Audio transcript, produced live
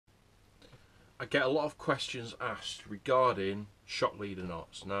I get a lot of questions asked regarding Shockleader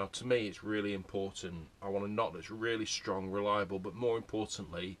knots. Now, to me, it's really important. I want a knot that's really strong, reliable, but more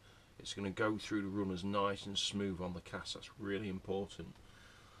importantly, it's going to go through the runners nice and smooth on the cast. That's really important.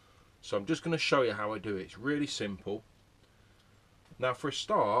 So I'm just going to show you how I do it. It's really simple. Now, for a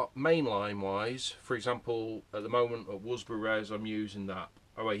start, mainline wise, for example, at the moment at Worsborough Res, I'm using that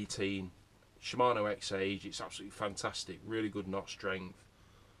 018 Shimano X Age. It's absolutely fantastic, really good knot strength,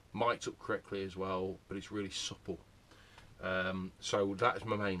 mic'd up correctly as well, but it's really supple. So that is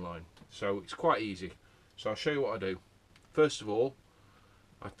my main line. So it's quite easy. So I'll show you what I do. First of all,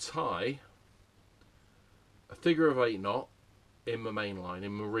 I tie a figure of 8 knot in my main line,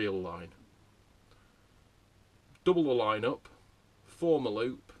 in my reel line. Double the line up, form a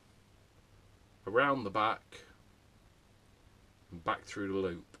loop around the back and back through the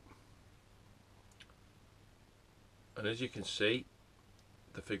loop. And as you can see,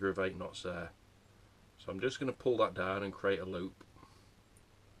 the figure of 8 knots there. So I'm just going to pull that down and create a loop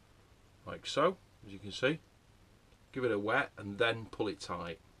like so, as you can see. Give it a wet and then pull it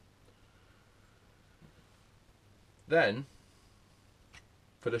tight. Then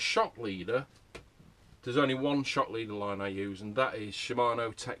for the Shockleader, there's only one Shockleader line I use, and that is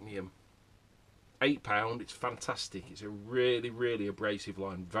Shimano Technium. £8, it's fantastic. It's a really abrasive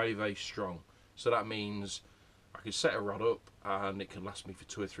line, very strong. So that means I can set a rod up and it can last me for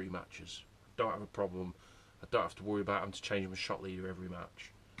 2 or 3 matches. I don't have a problem. I don't have to worry about having to change my Shockleader every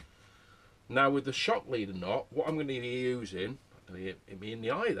match. Now with the Shockleader knot, what I'm going to be using, hit me in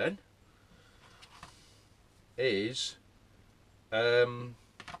the eye then, is a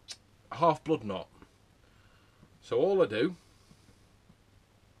half blood knot. So all I do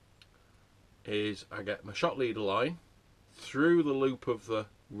is I get my Shockleader line through the loop of the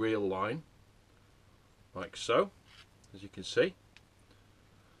reel line, like so, as you can see,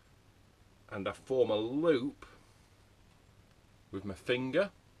 and I form a loop with my finger,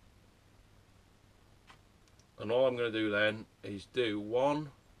 and all I'm going to do then is do 1,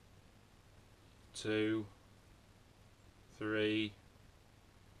 2, 3,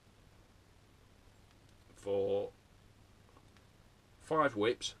 4, 5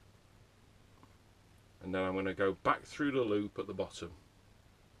 whips, and then I'm going to go back through the loop at the bottom,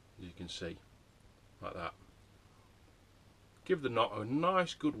 as you can see, like that. Give the knot a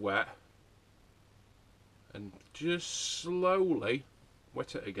nice good wet and just slowly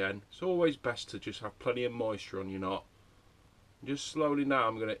wet it again. It's always best to just have plenty of moisture on your knot. Just slowly now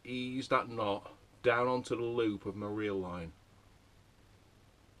I'm going to ease that knot down onto the loop of my reel line,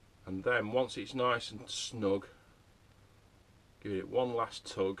 and then once it's nice and snug, give it one last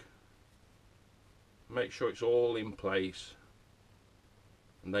tug, make sure it's all in place,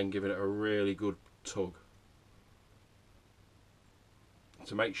 and then give it a really good tug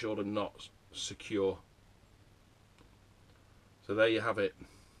to make sure the knot's secure. So there you have it.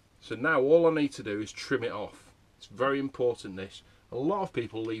 So now all I need to do is trim it off. It's very important this. A lot of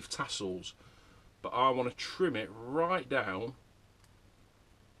people leave tassels, but I want to trim it right down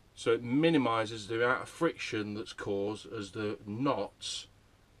so it minimises the amount of friction that's caused as the knots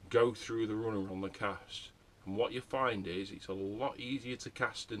go through the runner on the cast. And what you find is it's a lot easier to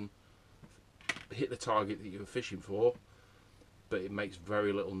cast and hit the target that you're fishing for, but it makes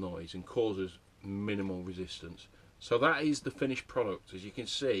very little noise and causes minimal resistance. So that is the finished product. As you can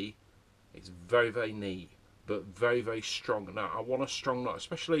see, it's very neat, but very strong. Now I want a strong knot,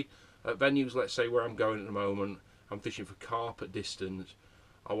 especially at venues, let's say where I'm going at the moment, I'm fishing for carp at distance.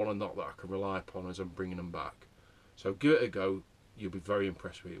 I want a knot that I can rely upon as I'm bringing them back. So give it a go, you'll be very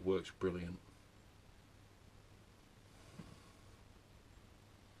impressed with it. It works brilliant.